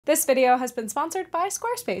This video has been sponsored by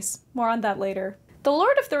Squarespace. More on that later. The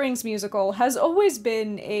Lord of the Rings musical has always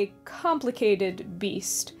been a complicated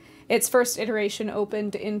beast. Its first iteration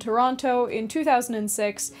opened in Toronto in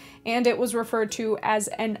 2006, and it was referred to as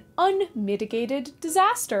an unmitigated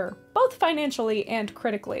disaster, both financially and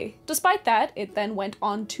critically. Despite that, it then went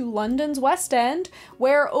on to London's West End,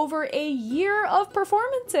 where over a year of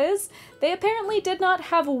performances, they apparently did not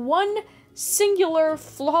have one singular,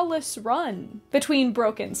 flawless run. Between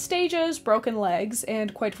broken stages, broken legs,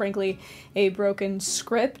 and quite frankly, a broken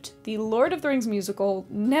script, the Lord of the Rings musical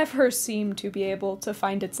never seemed to be able to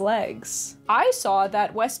find its legs. I saw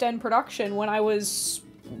that West End production when I was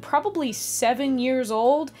probably 7 years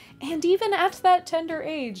old, and even at that tender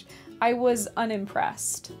age, I was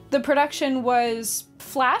unimpressed. The production was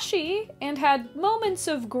flashy and had moments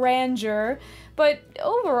of grandeur, but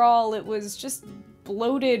overall it was just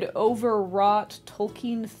bloated, overwrought,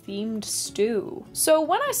 Tolkien-themed stew. So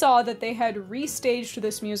when I saw that they had restaged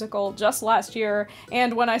this musical just last year,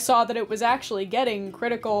 and when I saw that it was actually getting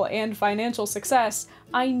critical and financial success,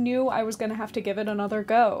 I knew I was gonna have to give it another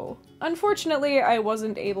go. Unfortunately, I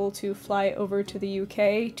wasn't able to fly over to the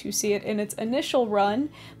UK to see it in its initial run,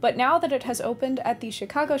 but now that it has opened at the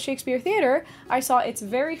Chicago Shakespeare Theatre, I saw its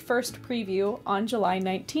very first preview on July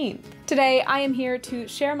 19th. Today, I am here to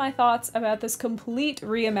share my thoughts about this complete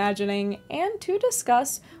reimagining and to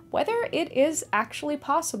discuss whether it is actually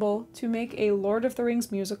possible to make a Lord of the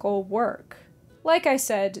Rings musical work. Like I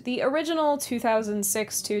said, the original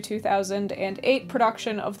 2006 to 2008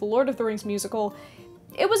 production of the Lord of the Rings musical,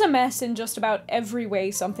 it was a mess in just about every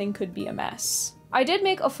way something could be a mess. I did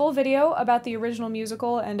make a full video about the original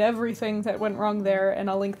musical and everything that went wrong there, and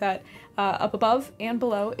I'll link that up above and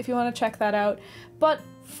below if you want to check that out. But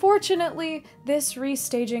fortunately, this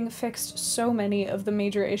restaging fixed so many of the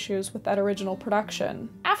major issues with that original production.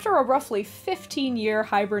 After a roughly 15-year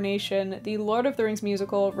hibernation, the Lord of the Rings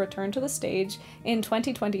musical returned to the stage in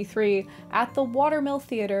 2023 at the Watermill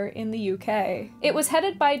Theatre in the UK. It was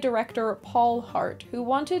headed by director Paul Hart, who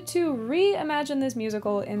wanted to reimagine this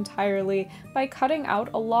musical entirely by cutting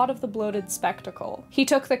out a lot of the bloated spectacle. He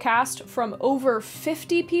took the cast from over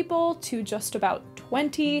 50 people to just about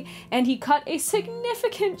 20, and he cut a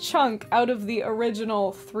significant chunk out of the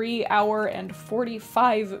original 3-hour and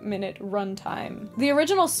 45-minute runtime. The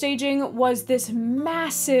original staging was this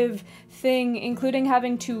massive thing, including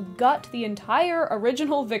having to gut the entire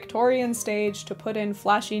original Victorian stage to put in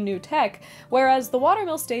flashy new tech, whereas the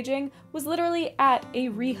Watermill staging was literally at a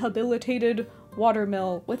rehabilitated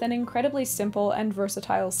watermill with an incredibly simple and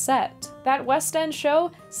versatile set. That West End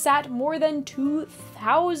show sat more than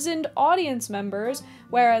 2,000 audience members,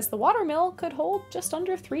 whereas the Watermill could hold just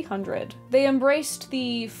under 300. They embraced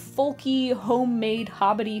the folky, homemade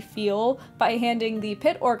hobbity feel by handing the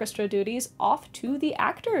pit orchestra duties off to the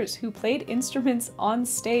actors who played instruments on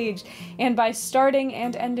stage, and by starting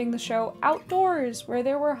and ending the show outdoors where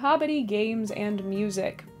there were hobbity games and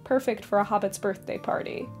music, perfect for a hobbit's birthday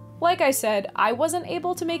party. Like I said, I wasn't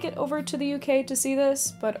able to make it over to the UK to see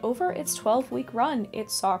this, but over its 12-week run,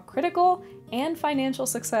 it saw critical and financial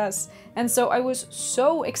success, and so I was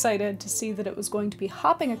so excited to see that it was going to be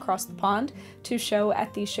hopping across the pond to show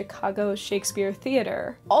at the Chicago Shakespeare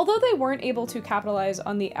Theatre. Although they weren't able to capitalize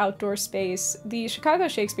on the outdoor space, the Chicago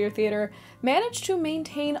Shakespeare Theatre managed to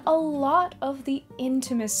maintain a lot of the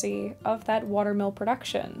intimacy of that Watermill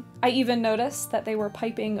production. I even noticed that they were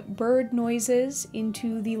piping bird noises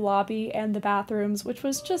into the lobby and the bathrooms, which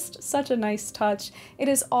was just such a nice touch. It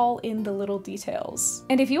is all in the little details.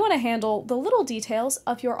 And if you want to handle the little details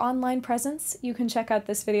of your online presence, you can check out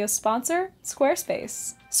this video's sponsor,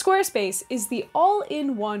 Squarespace. Squarespace is the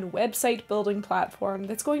all-in-one website building platform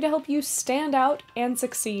that's going to help you stand out and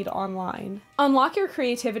succeed online. Unlock your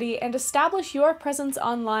creativity and establish your presence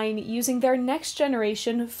online using their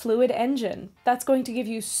next-generation Fluid Engine. That's going to give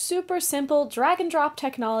you super simple drag-and-drop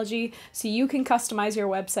technology so you can customize your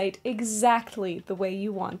website exactly the way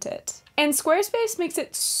you want it. And Squarespace makes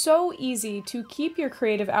it so easy to keep your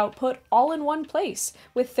creative output all in one place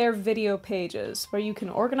with their video pages, where you can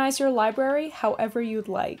organize your library however you'd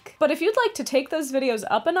like. But if you'd like to take those videos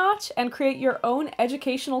up a notch and create your own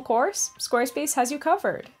educational course, Squarespace has you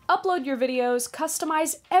covered. Upload your videos,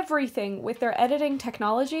 customize everything with their editing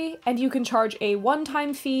technology, and you can charge a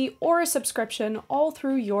one-time fee or a subscription all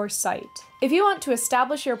through your site. If you want to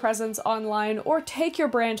establish your presence online or take your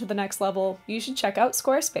brand to the next level, you should check out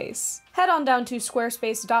Squarespace. Head on down to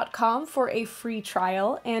squarespace.com for a free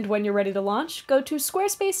trial, and when you're ready to launch, go to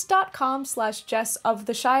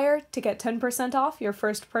squarespace.com/JessOfTheShire to get 10% off your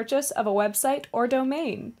first purchase of a website or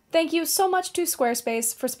domain. Thank you so much to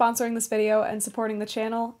Squarespace for sponsoring this video and supporting the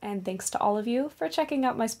channel, and thanks to all of you for checking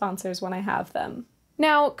out my sponsors when I have them.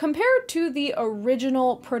 Now, compared to the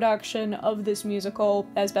original production of this musical,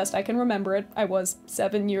 as best I can remember it, I was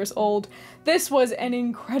 7 years old, this was an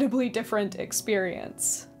incredibly different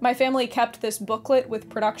experience. My family kept this booklet with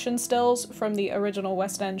production stills from the original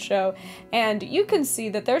West End show, and you can see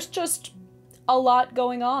that there's just a lot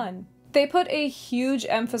going on. They put a huge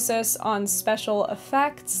emphasis on special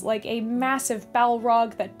effects, like a massive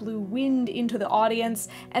Balrog that blew wind into the audience,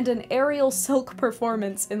 and an aerial silk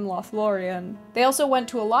performance in Lothlorien. They also went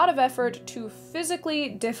to a lot of effort to physically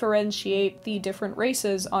differentiate the different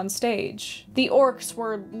races on stage. The orcs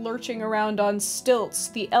were lurching around on stilts,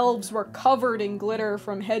 the elves were covered in glitter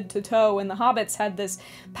from head to toe, and the hobbits had this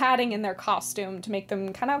padding in their costume to make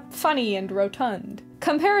them kind of funny and rotund.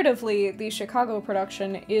 Comparatively, the Chicago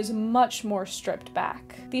production is much more stripped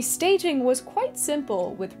back. The staging was quite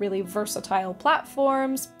simple, with really versatile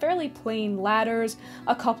platforms, fairly plain ladders,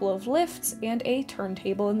 a couple of lifts, and a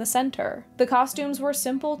turntable in the center. The costumes were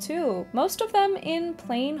simple too, most of them in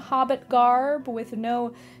plain hobbit garb with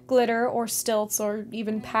no glitter or stilts or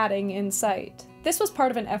even padding in sight. This was part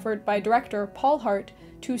of an effort by director Paul Hart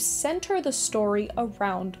to center the story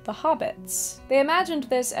around the hobbits. They imagined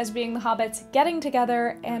this as being the hobbits getting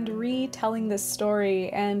together and retelling this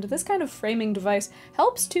story, and this kind of framing device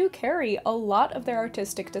helps to carry a lot of their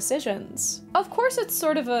artistic decisions. Of course, it's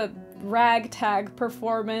sort of a ragtag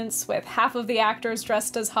performance, with half of the actors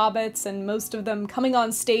dressed as hobbits and most of them coming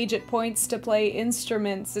on stage at points to play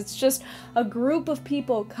instruments. It's just a group of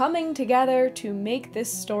people coming together to make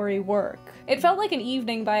this story work. It felt like an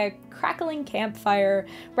evening by a crackling campfire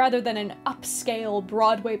rather than an upscale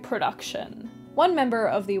Broadway production. One member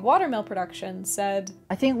of the Watermill production said,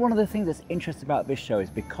 "I think one of the things that's interesting about this show is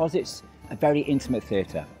because it's a very intimate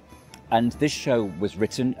theatre, and this show was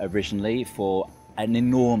written originally for an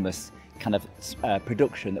enormous kind of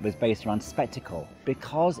production that was based around spectacle.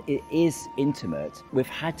 Because it is intimate, we've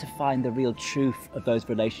had to find the real truth of those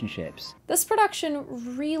relationships." This production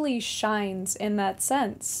really shines in that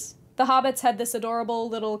sense. The hobbits had this adorable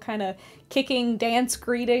little kind of kicking dance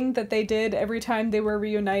greeting that they did every time they were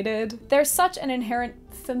reunited. There's such an inherent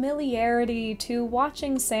familiarity to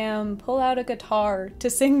watching Sam pull out a guitar to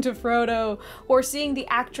sing to Frodo, or seeing the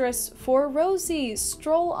actress for Rosie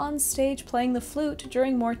stroll on stage playing the flute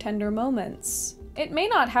during more tender moments. It may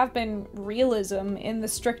not have been realism in the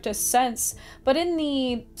strictest sense, but in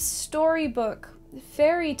the storybook,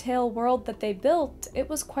 fairy tale world that they built, it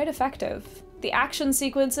was quite effective. The action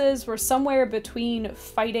sequences were somewhere between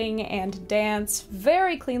fighting and dance,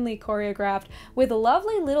 very cleanly choreographed, with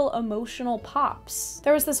lovely little emotional pops.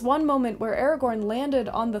 There was this one moment where Aragorn landed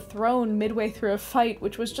on the throne midway through a fight,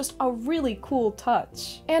 which was just a really cool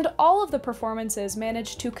touch. And all of the performances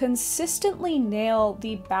managed to consistently nail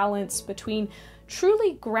the balance between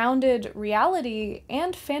truly grounded reality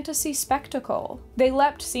and fantasy spectacle. They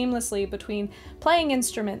leapt seamlessly between playing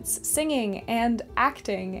instruments, singing, and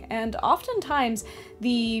acting, and oftentimes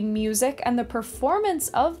the music and the performance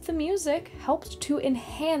of the music helped to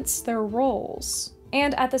enhance their roles.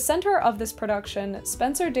 And at the center of this production,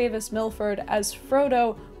 Spencer Davis Milford as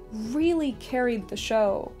Frodo really carried the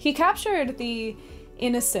show. He captured the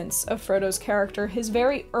innocence of Frodo's character, his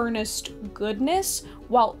very earnest goodness,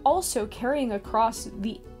 while also carrying across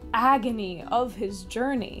the agony of his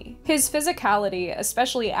journey. His physicality,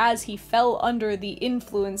 especially as he fell under the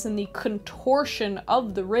influence and the contortion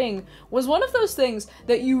of the ring, was one of those things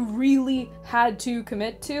that you really had to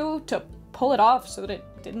commit to pull it off so that it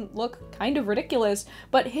didn't look kind of ridiculous,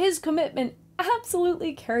 but his commitment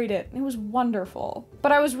absolutely carried it. It was wonderful.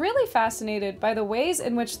 But I was really fascinated by the ways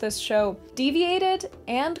in which this show deviated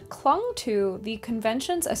and clung to the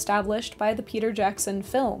conventions established by the Peter Jackson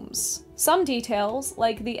films. Some details,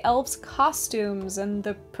 like the elves' costumes and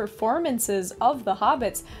the performances of the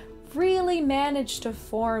hobbits, really managed to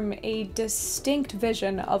form a distinct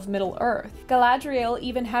vision of Middle-earth. Galadriel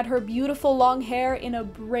even had her beautiful long hair in a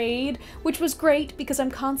braid, which was great because I'm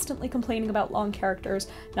constantly complaining about long characters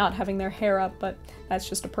not having their hair up, but that's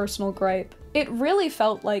just a personal gripe. It really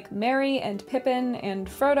felt like Merry and Pippin and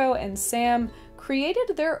Frodo and Sam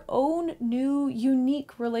created their own new,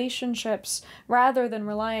 unique relationships rather than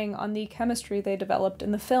relying on the chemistry they developed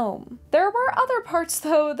in the film. There were other parts,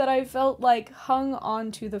 though, that I felt like hung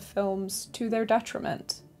onto the films to their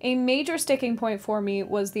detriment. A major sticking point for me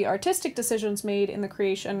was the artistic decisions made in the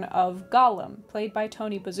creation of Gollum, played by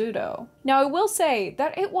Tony Bizzuto. Now, I will say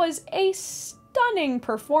that it was a stunning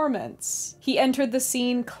performance. He entered the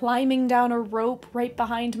scene climbing down a rope right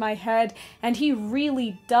behind my head, and he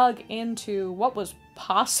really dug into what was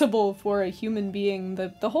possible for a human being.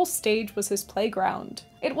 The whole stage was his playground.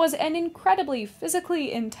 It was an incredibly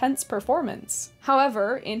physically intense performance.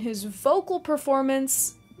 However, in his vocal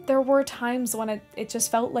performance, there were times when it just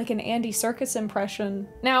felt like an Andy Serkis impression.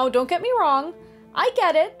 Now, don't get me wrong, I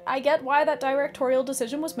get it. I get why that directorial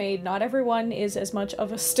decision was made. Not everyone is as much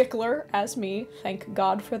of a stickler as me, thank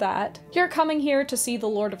God for that. You're coming here to see The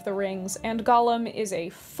Lord of the Rings, and Gollum is a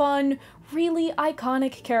fun, really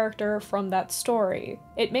iconic character from that story.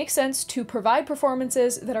 It makes sense to provide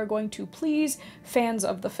performances that are going to please fans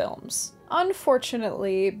of the films.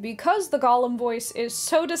 Unfortunately, because the Gollum voice is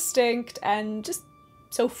so distinct and just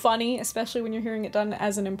so funny, especially when you're hearing it done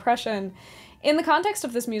as an impression, in the context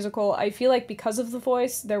of this musical, I feel like because of the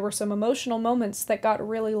voice, there were some emotional moments that got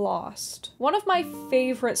really lost. One of my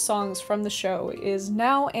favorite songs from the show is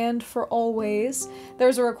Now and For Always.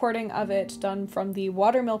 There's a recording of it done from the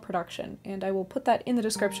Watermill production, and I will put that in the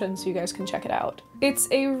description so you guys can check it out. It's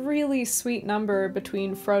a really sweet number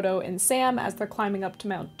between Frodo and Sam as they're climbing up to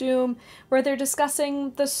Mount Doom, where they're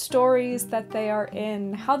discussing the stories that they are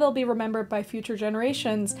in, how they'll be remembered by future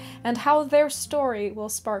generations, and how their story will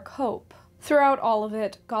spark hope. Throughout all of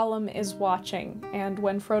it, Gollum is watching, and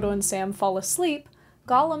when Frodo and Sam fall asleep,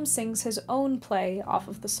 Gollum sings his own play off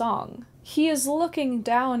of the song. He is looking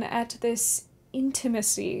down at this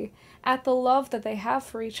intimacy, at the love that they have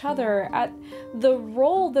for each other, at the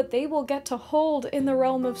role that they will get to hold in the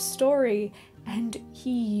realm of story, and he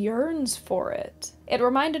yearns for it. It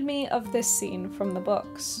reminded me of this scene from the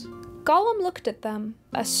books. Gollum looked at them.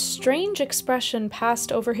 A strange expression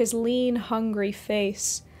passed over his lean, hungry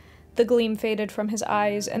face. The gleam faded from his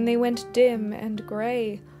eyes, and they went dim and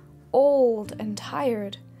gray, old and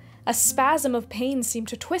tired. A spasm of pain seemed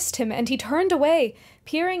to twist him, and he turned away,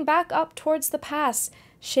 peering back up towards the pass,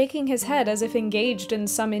 shaking his head as if engaged in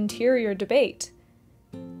some interior debate.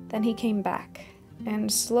 Then he came back, and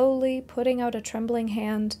slowly putting out a trembling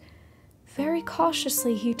hand, very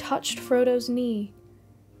cautiously he touched Frodo's knee.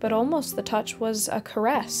 But almost the touch was a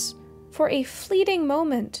caress. For a fleeting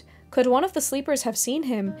moment, could one of the sleepers have seen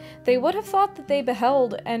him, they would have thought that they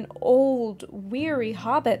beheld an old, weary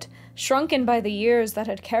hobbit, shrunken by the years that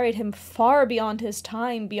had carried him far beyond his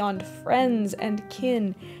time, beyond friends and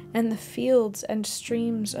kin, and the fields and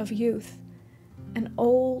streams of youth. An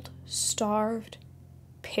old, starved,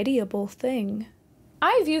 pitiable thing.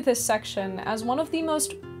 I view this section as one of the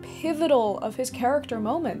most pivotal of his character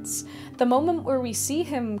moments, the moment where we see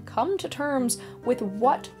him come to terms with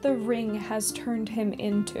what the ring has turned him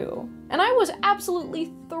into. And I was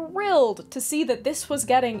absolutely thrilled to see that this was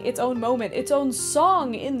getting its own moment, its own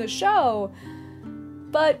song in the show.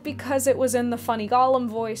 But because it was in the funny Gollum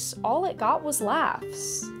voice, all it got was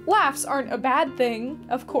laughs. Laughs aren't a bad thing,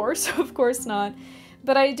 of course not.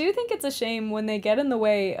 But I do think it's a shame when they get in the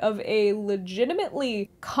way of a legitimately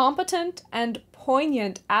competent and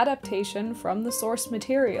poignant adaptation from the source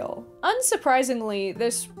material. Unsurprisingly,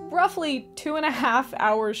 this roughly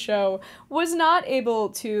 2.5-hour show was not able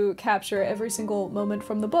to capture every single moment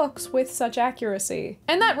from the books with such accuracy.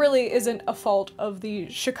 And that really isn't a fault of the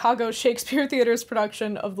Chicago Shakespeare Theater's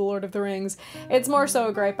production of The Lord of the Rings. It's more so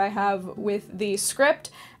a gripe I have with the script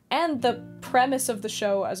and the premise of the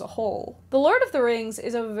show as a whole. The Lord of the Rings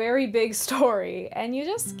is a very big story, and you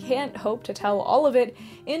just can't hope to tell all of it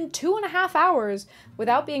in 2.5 hours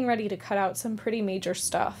without being ready to cut out some pretty major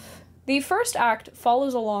stuff. The first act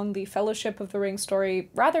follows along the Fellowship of the Ring story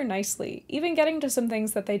rather nicely, even getting to some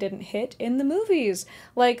things that they didn't hit in the movies,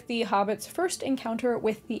 like the Hobbit's first encounter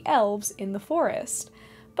with the elves in the forest.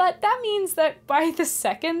 But that means that by the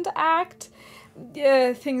second act,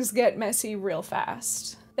 things get messy real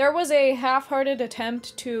fast. There was a half-hearted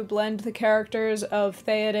attempt to blend the characters of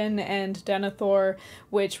Theoden and Denethor,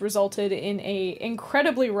 which resulted in a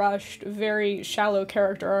incredibly rushed, very shallow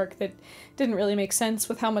character arc that didn't really make sense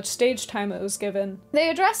with how much stage time it was given. They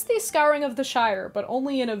addressed the Scouring of the Shire, but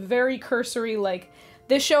only in a very cursory, like,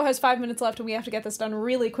 this show has 5 minutes left and we have to get this done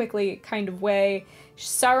really quickly kind of way.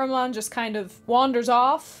 Saruman just kind of wanders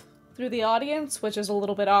off through the audience, which is a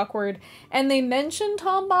little bit awkward. And they mentioned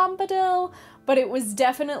Tom Bombadil, but it was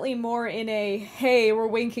definitely more in a, hey, we're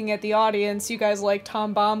winking at the audience, you guys like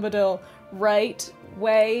Tom Bombadil, right?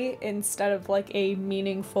 way instead of like a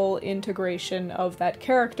meaningful integration of that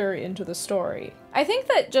character into the story. I think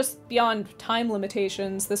that just beyond time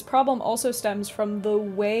limitations, this problem also stems from the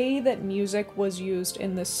way that music was used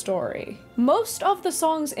in this story. Most of the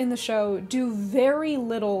songs in the show do very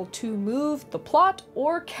little to move the plot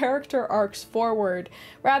or character arcs forward.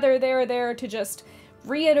 Rather, they're there to just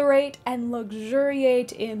reiterate and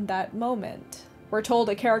luxuriate in that moment. We're told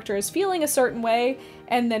a character is feeling a certain way,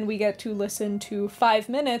 and then we get to listen to 5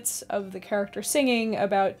 minutes of the character singing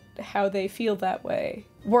about how they feel that way.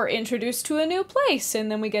 We're introduced to a new place,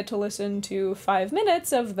 and then we get to listen to 5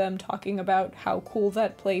 minutes of them talking about how cool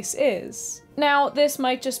that place is. Now, this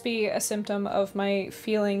might just be a symptom of my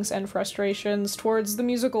feelings and frustrations towards the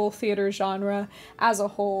musical theater genre as a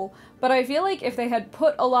whole, but I feel like if they had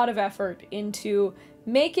put a lot of effort into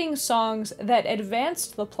making songs that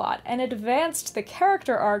advanced the plot and advanced the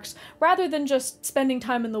character arcs rather than just spending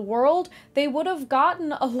time in the world, they would have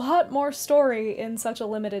gotten a lot more story in such a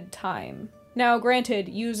limited time. Now, granted,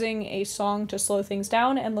 using a song to slow things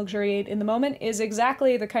down and luxuriate in the moment is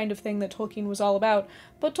exactly the kind of thing that Tolkien was all about,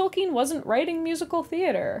 but Tolkien wasn't writing musical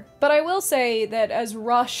theater. But I will say that as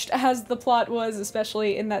rushed as the plot was,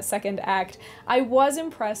 especially in that second act, I was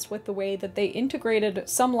impressed with the way that they integrated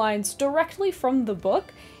some lines directly from the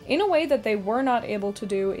book in a way that they were not able to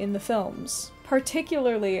do in the films.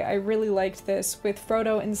 Particularly, I really liked this with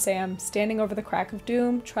Frodo and Sam standing over the crack of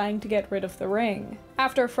doom, trying to get rid of the ring.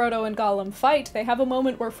 After Frodo and Gollum fight, they have a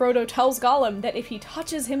moment where Frodo tells Gollum that if he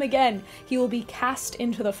touches him again, he will be cast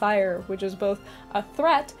into the fire, which is both a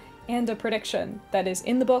threat and a prediction that is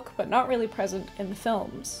in the book but not really present in the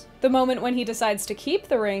films. The moment when he decides to keep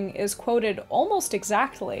the ring is quoted almost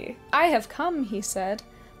exactly. "I have come," he said,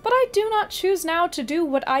 "but I do not choose now to do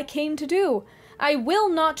what I came to do. I will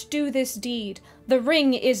not do this deed. The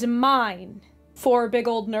ring is mine." For big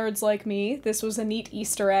old nerds like me, this was a neat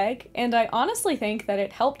Easter egg, and I honestly think that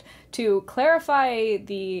it helped to clarify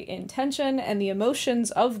the intention and the emotions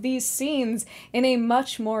of these scenes in a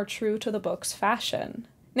much more true to the book's fashion.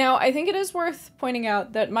 Now, I think it is worth pointing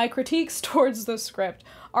out that my critiques towards the script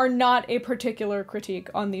are not a particular critique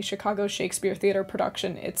on the Chicago Shakespeare Theatre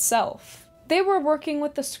production itself. They were working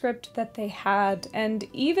with the script that they had, and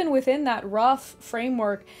even within that rough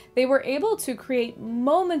framework, they were able to create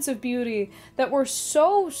moments of beauty that were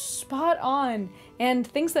so spot on, and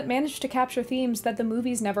things that managed to capture themes that the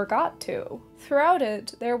movies never got to. Throughout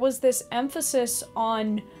it, there was this emphasis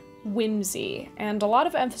on whimsy, and a lot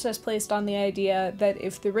of emphasis placed on the idea that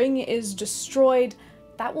if the ring is destroyed,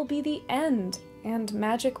 that will be the end, and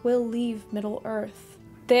magic will leave Middle-earth.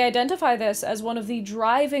 They identify this as one of the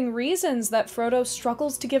driving reasons that Frodo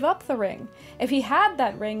struggles to give up the ring. If he had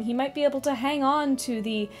that ring, he might be able to hang on to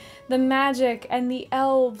the magic and the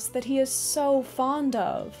elves that he is so fond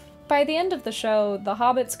of. By the end of the show, the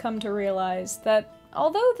hobbits come to realize that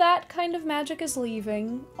although that kind of magic is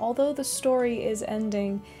leaving, although the story is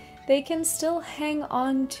ending, they can still hang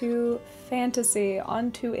on to fantasy,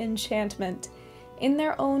 onto enchantment, in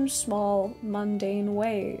their own small, mundane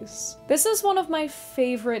ways. This is one of my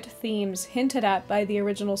favorite themes hinted at by the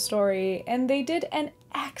original story, and they did an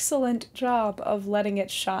excellent job of letting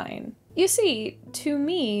it shine. You see, to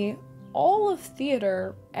me, all of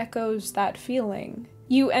theater echoes that feeling.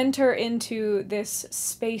 You enter into this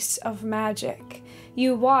space of magic.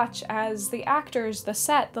 You watch as the actors, the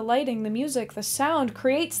set, the lighting, the music, the sound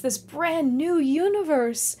creates this brand new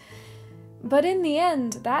universe. But in the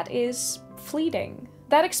end, that is fleeting.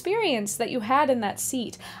 That experience that you had in that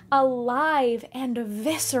seat, alive and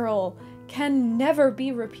visceral, can never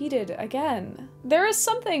be repeated again. There is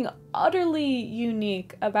something utterly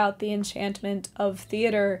unique about the enchantment of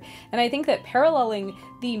theater, and I think that paralleling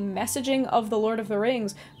the messaging of The Lord of the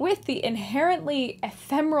Rings with the inherently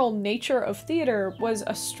ephemeral nature of theater was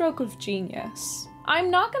a stroke of genius.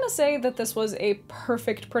 I'm not gonna say that this was a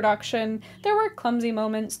perfect production. There were clumsy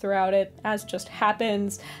moments throughout it, as just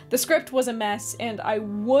happens. The script was a mess, and I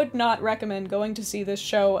would not recommend going to see this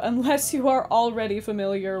show unless you are already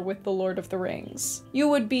familiar with The Lord of the Rings. You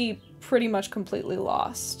would be pretty much completely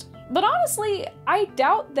lost. But honestly, I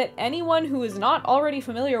doubt that anyone who is not already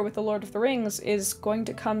familiar with The Lord of the Rings is going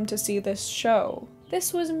to come to see this show.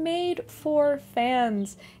 This was made for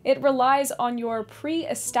fans. It relies on your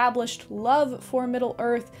pre-established love for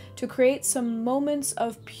Middle-earth to create some moments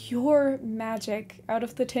of pure magic out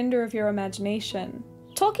of the tinder of your imagination.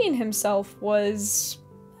 Tolkien himself was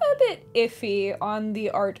a bit iffy on the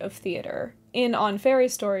art of theater. In On Fairy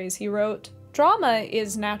Stories, he wrote, "Drama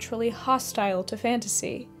is naturally hostile to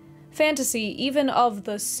fantasy. Fantasy, even of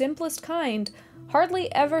the simplest kind,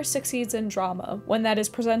 hardly ever succeeds in drama when that is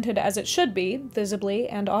presented as it should be, visibly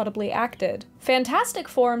and audibly acted. Fantastic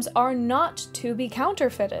forms are not to be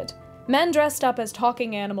counterfeited. Men dressed up as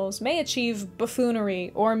talking animals may achieve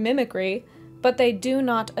buffoonery or mimicry, but they do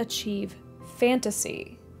not achieve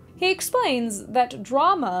fantasy. He explains that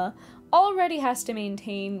drama already has to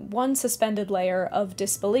maintain one suspended layer of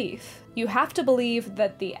disbelief. You have to believe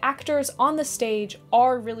that the actors on the stage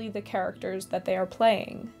are really the characters that they are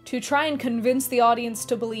playing. To try and convince the audience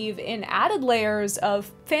to believe in added layers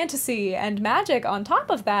of fantasy and magic on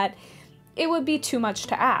top of that, it would be too much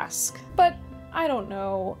to ask. But I don't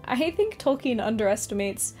know, I think Tolkien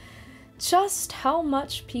underestimates just how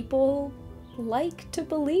much people like to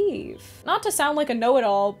believe. Not to sound like a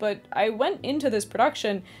know-it-all, but I went into this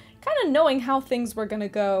production kind of knowing how things were gonna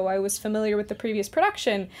go. I was familiar with the previous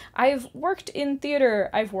production. I've worked in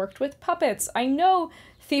theater, I've worked with puppets. I know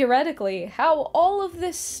theoretically how all of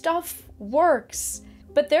this stuff works.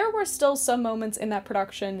 But there were still some moments in that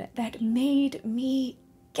production that made me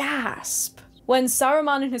gasp. When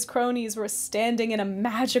Saruman and his cronies were standing in a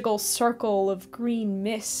magical circle of green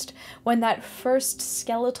mist, when that first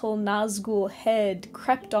skeletal Nazgul head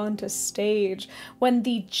crept onto stage, when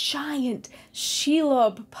the giant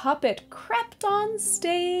Shelob puppet crept on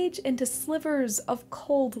stage into slivers of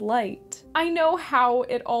cold light. I know how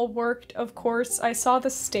it all worked, of course. I saw the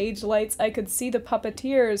stage lights, I could see the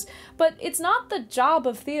puppeteers, but it's not the job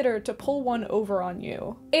of theater to pull one over on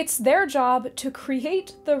you. It's their job to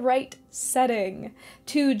create the right setting,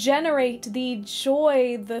 to generate the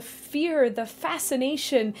joy, the fear, the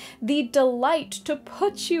fascination, the delight, to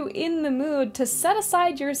put you in the mood, to set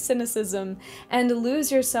aside your cynicism and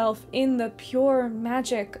lose yourself in the pure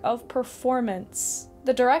magic of performance.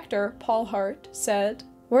 The director, Paul Hart, said,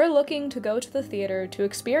 "We're looking to go to the theater to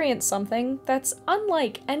experience something that's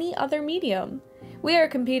unlike any other medium. We are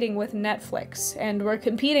competing with Netflix, and we're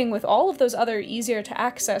competing with all of those other easier to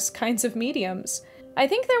access kinds of mediums. I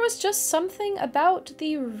think there was just something about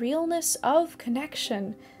the realness of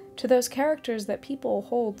connection to those characters that people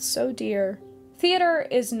hold so dear." Theater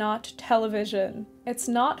is not television. It's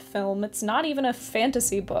not film. It's not even a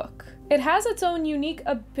fantasy book. It has its own unique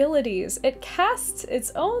abilities. It casts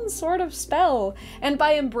its own sort of spell. And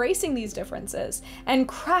by embracing these differences and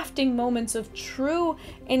crafting moments of true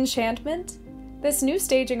enchantment, this new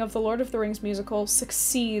staging of the Lord of the Rings musical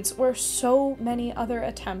succeeds where so many other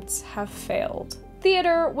attempts have failed.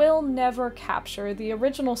 Theater will never capture the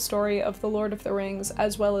original story of the Lord of the Rings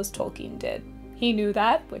as well as Tolkien did. He knew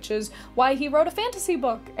that, which is why he wrote a fantasy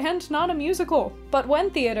book and not a musical. But when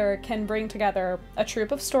theater can bring together a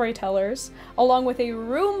troupe of storytellers, along with a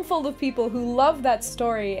room full of people who love that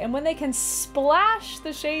story, and when they can splash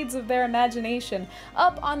the shades of their imagination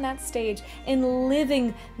up on that stage in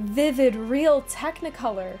living, vivid, real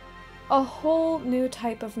Technicolor, a whole new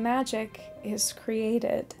type of magic is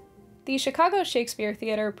created. The Chicago Shakespeare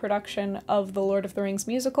Theater production of the Lord of the Rings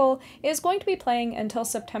musical is going to be playing until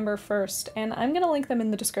September 1st, and I'm gonna link them in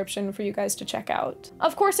the description for you guys to check out.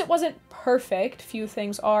 Of course, it wasn't perfect, few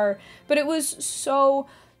things are, but it was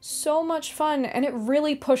so much fun, and it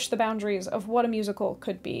really pushed the boundaries of what a musical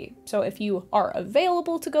could be. So if you are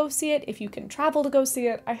available to go see it, if you can travel to go see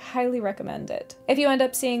it, I highly recommend it. If you end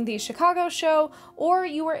up seeing the Chicago show, or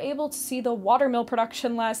you were able to see the Watermill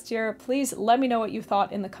production last year, please let me know what you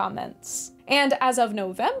thought in the comments. And as of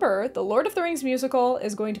November, the Lord of the Rings musical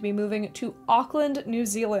is going to be moving to Auckland, New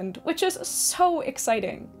Zealand, which is so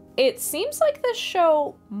exciting. It seems like this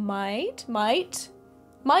show might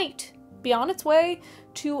be on its way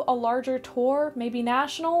to a larger tour, maybe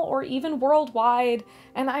national or even worldwide,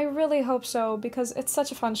 and I really hope so because it's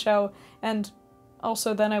such a fun show, and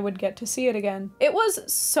also then I would get to see it again. It was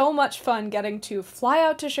so much fun getting to fly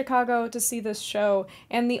out to Chicago to see this show,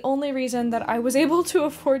 and the only reason that I was able to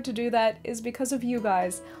afford to do that is because of you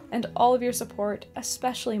guys and all of your support,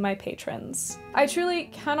 especially my patrons. I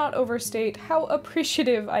truly cannot overstate how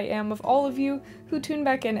appreciative I am of all of you who tune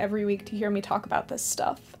back in every week to hear me talk about this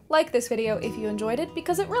stuff. Like this video if you enjoyed it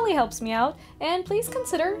because it really helps me out, and please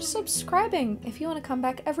consider subscribing if you want to come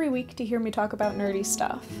back every week to hear me talk about nerdy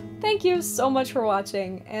stuff. Thank you so much for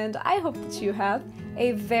watching, and I hope that you have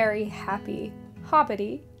a very happy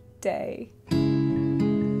Hobbity day.